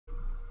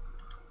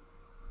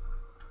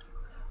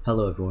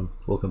Hello everyone,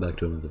 welcome back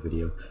to another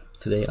video.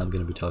 Today I'm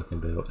going to be talking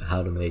about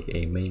how to make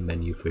a main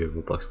menu for your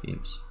Roblox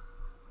games.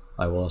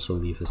 I will also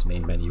leave this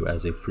main menu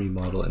as a free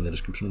model in the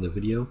description of the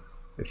video.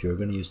 If you're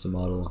going to use the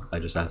model, I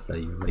just ask that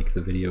you like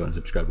the video and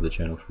subscribe to the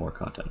channel for more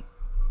content.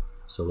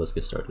 So let's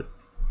get started.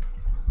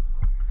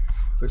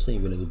 First thing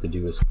you're going to need to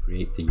do is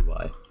create the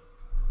UI.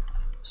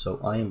 So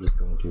I am just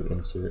going to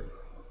insert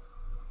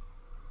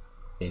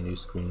a new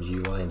screen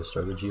GUI into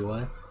starter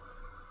GUI.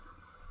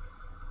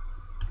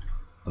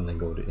 I'm then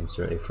going to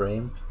insert a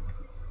frame,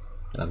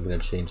 and I'm going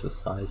to change the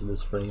size of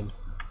this frame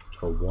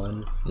to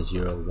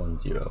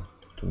 1010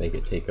 to make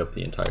it take up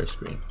the entire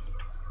screen.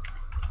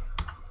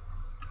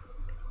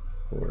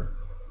 Or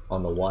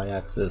on the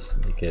y-axis,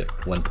 make it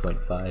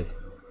 1.5,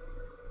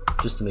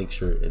 just to make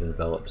sure it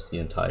envelops the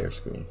entire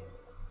screen.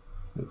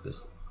 Move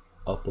this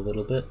up a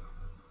little bit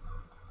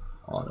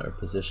on our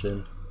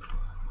position.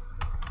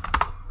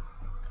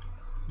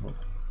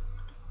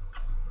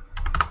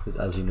 Because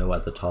as you know,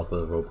 at the top of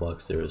the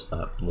Roblox there is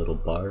that little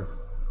bar,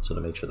 so to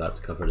make sure that's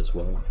covered as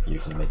well, you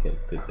can make it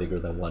a bit bigger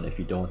than 1. If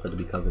you don't want that to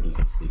be covered, you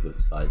can just leave it the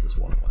size as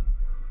 1.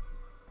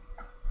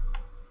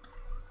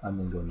 I'm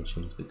then going to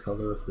change the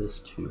color of this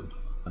to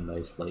a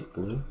nice light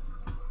blue.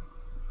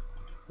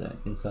 Then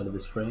inside of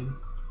this frame,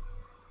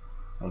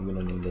 I'm going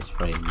to name this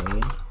frame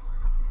main.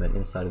 Then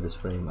inside of this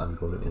frame, I'm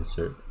going to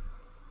insert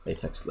a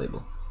text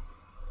label.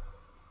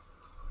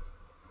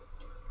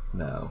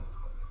 Now,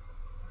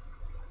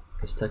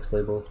 this text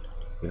label,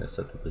 I'm going to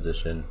set the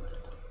position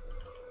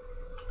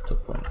to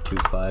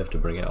 0.25 to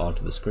bring it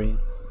onto the screen.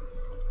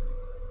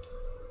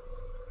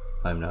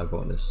 I'm now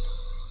going to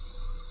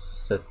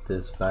set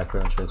this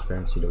background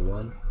transparency to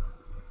 1,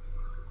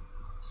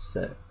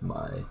 set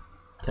my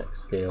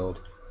text scaled,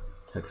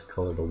 text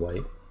color to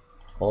white.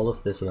 All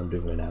of this that I'm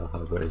doing right now,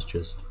 however, is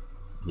just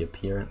the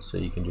appearance, so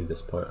you can do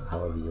this part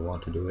however you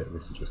want to do it.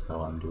 This is just how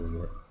I'm doing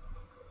it.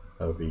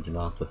 However, you do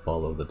not have to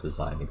follow the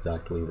design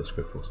exactly, the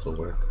script will still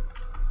work.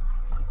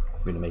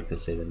 I'm going to make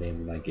this say the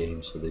name of my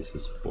game, so this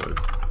is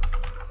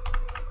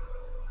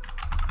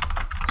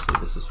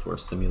for a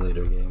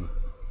simulator game.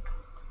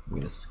 I'm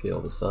going to scale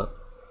this up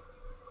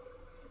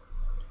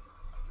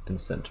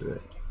and center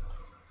it.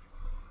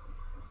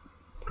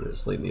 Put it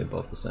slightly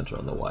above the center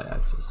on the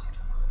y-axis.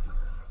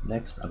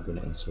 Next, I'm going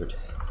to insert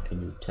a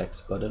new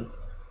text button.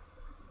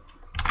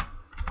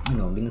 I'm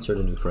going to insert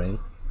a new frame.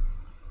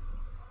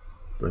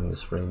 Bring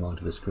this frame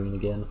onto the screen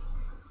again.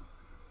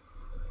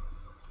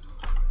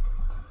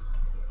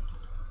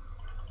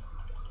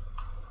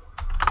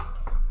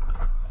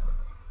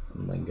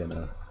 I'm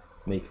gonna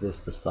make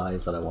this the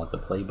size that I want the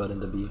play button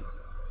to be.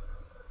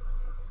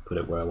 Put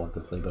it where I want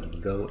the play button to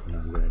go, and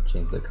I'm gonna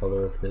change the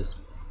color of this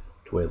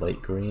to a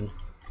light green.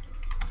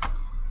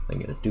 I'm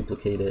gonna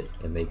duplicate it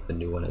and make the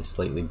new one a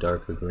slightly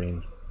darker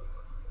green.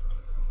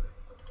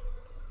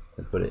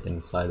 And put it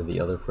inside of the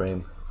other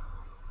frame.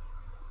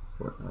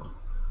 Or no.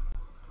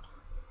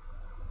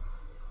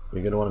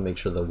 You're gonna want to make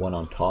sure the one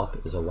on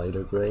top is a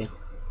lighter gray,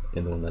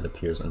 and the one that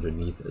appears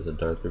underneath is a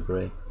darker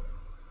gray.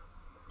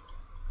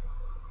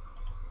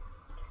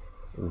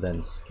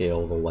 Then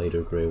scale the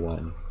lighter green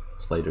one,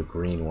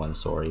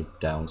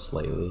 down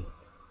slightly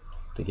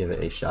to give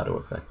it a shadow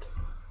effect.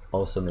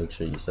 Also make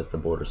sure you set the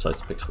border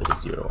size pixel to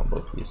 0 on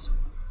both these.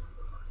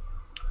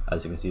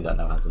 As you can see, that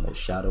now has a nice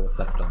shadow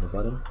effect on the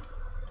button.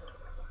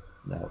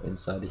 Now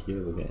inside of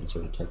here, we're going to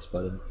insert a text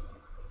button.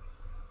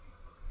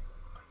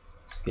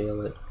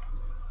 Scale it.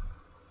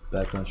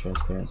 Background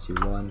transparency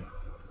 1.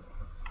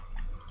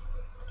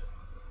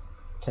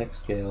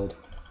 Text scaled.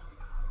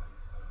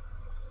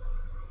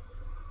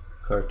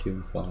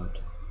 Cartoon font,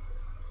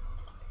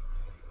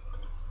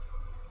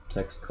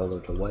 text color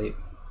to white.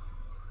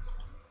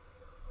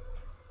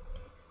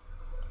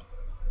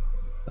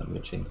 I'm going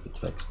to change the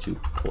text to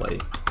play.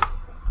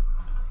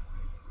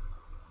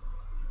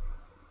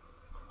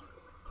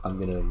 I'm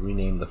going to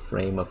rename the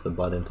frame of the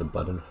button to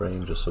button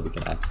frame just so we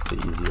can access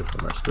it easier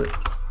from our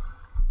script.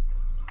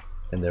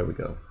 And there we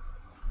go.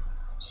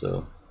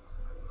 So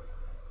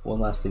one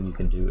last thing you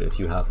can do if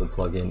you have the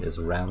plugin is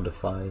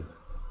roundify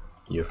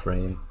your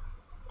frame.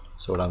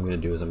 So what I'm going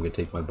to do is I'm going to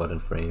take my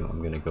button frame, I'm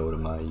going to go to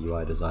my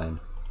UI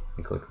design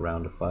and click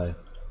roundify.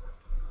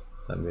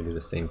 I'm going to do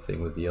the same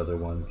thing with the other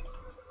one,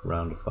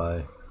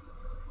 roundify.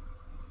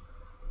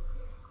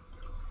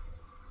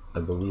 I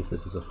believe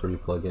this is a free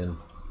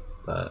plugin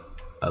that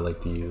I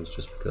like to use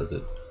just because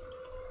it's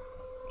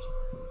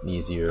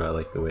easier. I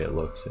like the way it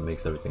looks, it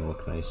makes everything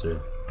look nicer.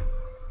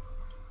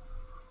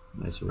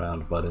 Nice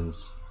round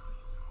buttons.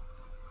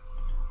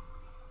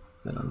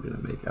 Then I'm going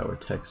to make our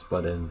text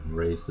button,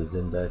 raise this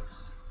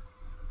index.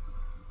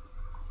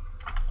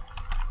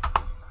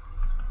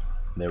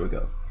 There we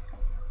go.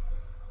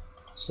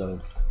 So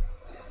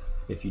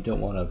if you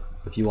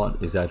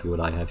want exactly what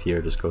I have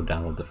here, just go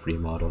download the free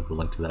model. The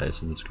link to that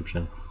is in the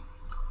description.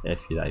 If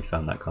you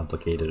found that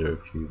complicated, or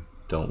if you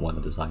don't want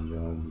to design your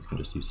own, you can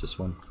just use this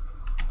one.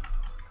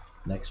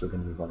 Next, we're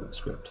going to move on to the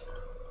script.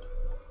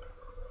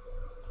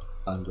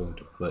 I'm going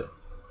to put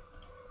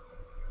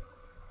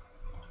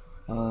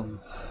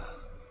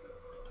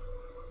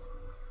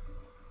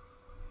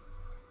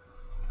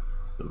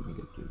what are we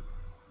gonna do?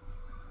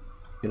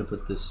 I'm gonna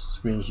put this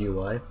screen's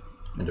UI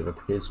into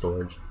replicated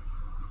storage.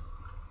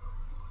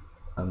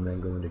 I'm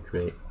then going to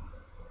create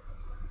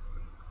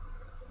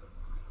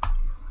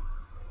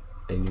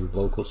a new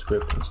local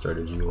script and start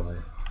a GUI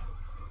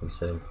and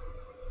say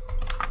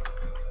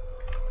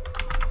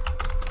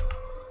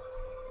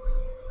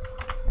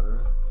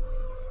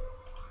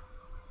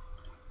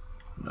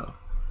no.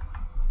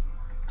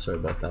 Sorry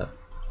about that.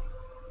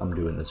 I'm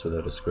doing this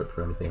without a script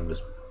or anything. I'm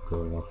just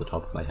going off the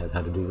top of my head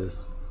how to do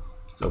this.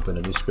 So open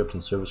a new script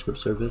in server script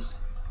service.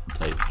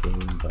 Type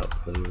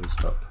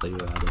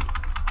game.players.playerAdded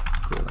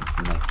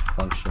connect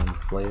function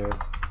player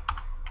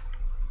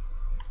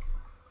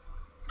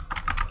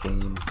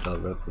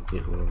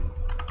game.replicate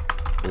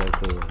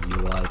local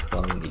UI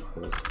clone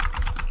equals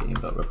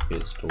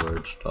game.replicate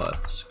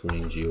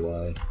storage.screen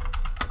GUI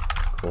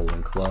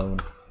clone.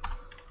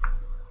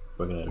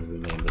 We're gonna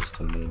rename this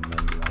to main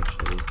menu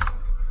actually.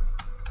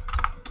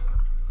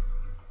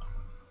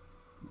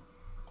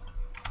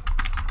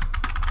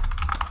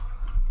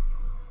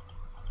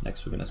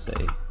 Next we're gonna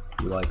say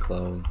UI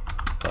clone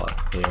dot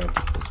parent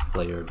equals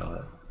player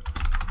dot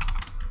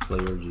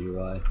player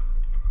GUI.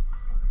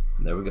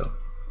 And there we go.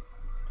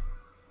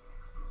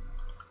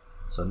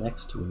 So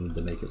next we need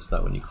to make it so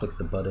that when you click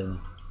the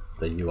button,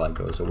 the UI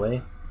goes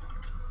away.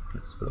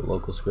 Let's put a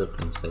local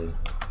script and say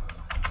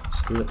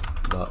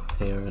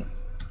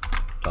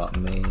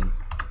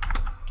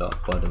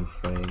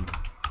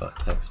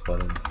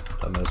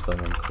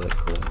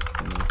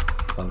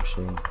script.parent.main.buttonFrame.textButton.mousebutton1click :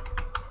 function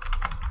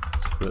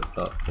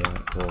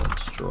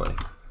script.parent:destroy.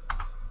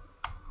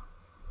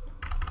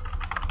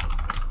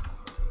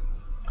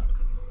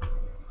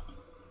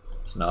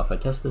 So now if I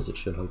test this, it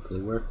should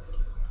hopefully work.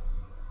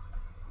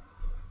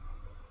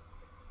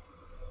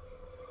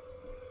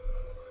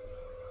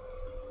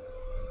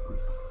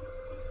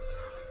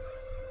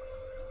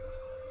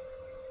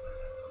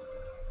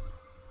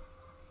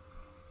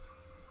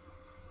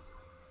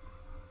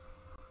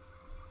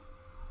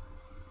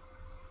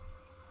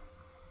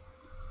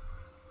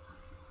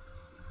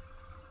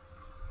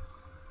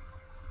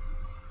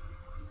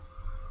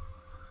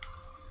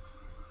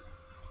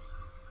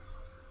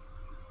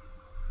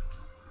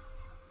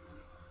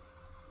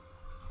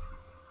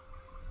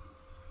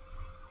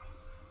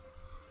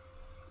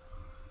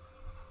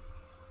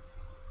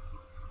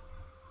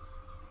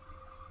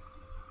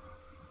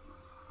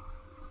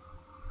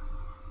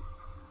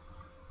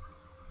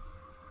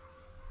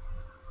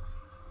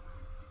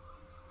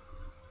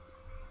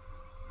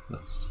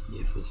 Let's see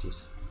if this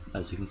is,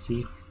 as you can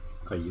see,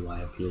 our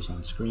UI appears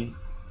on screen.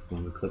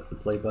 When we click the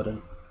play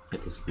button,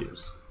 it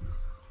disappears.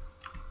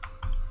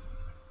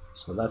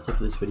 So that's it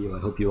for this video. I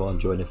hope you all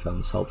enjoyed and found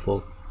this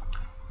helpful.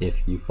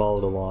 If you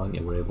followed along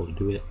and were able to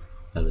do it,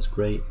 that is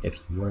great. If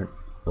you weren't,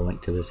 the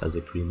link to this as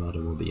a free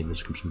model will be in the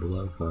description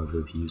below.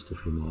 However, if you used the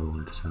free model,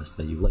 I just ask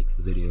that you like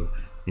the video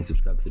and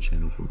subscribe to the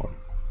channel for more.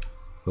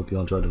 Hope you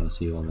all enjoyed, and I'll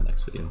see you all in the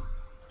next video.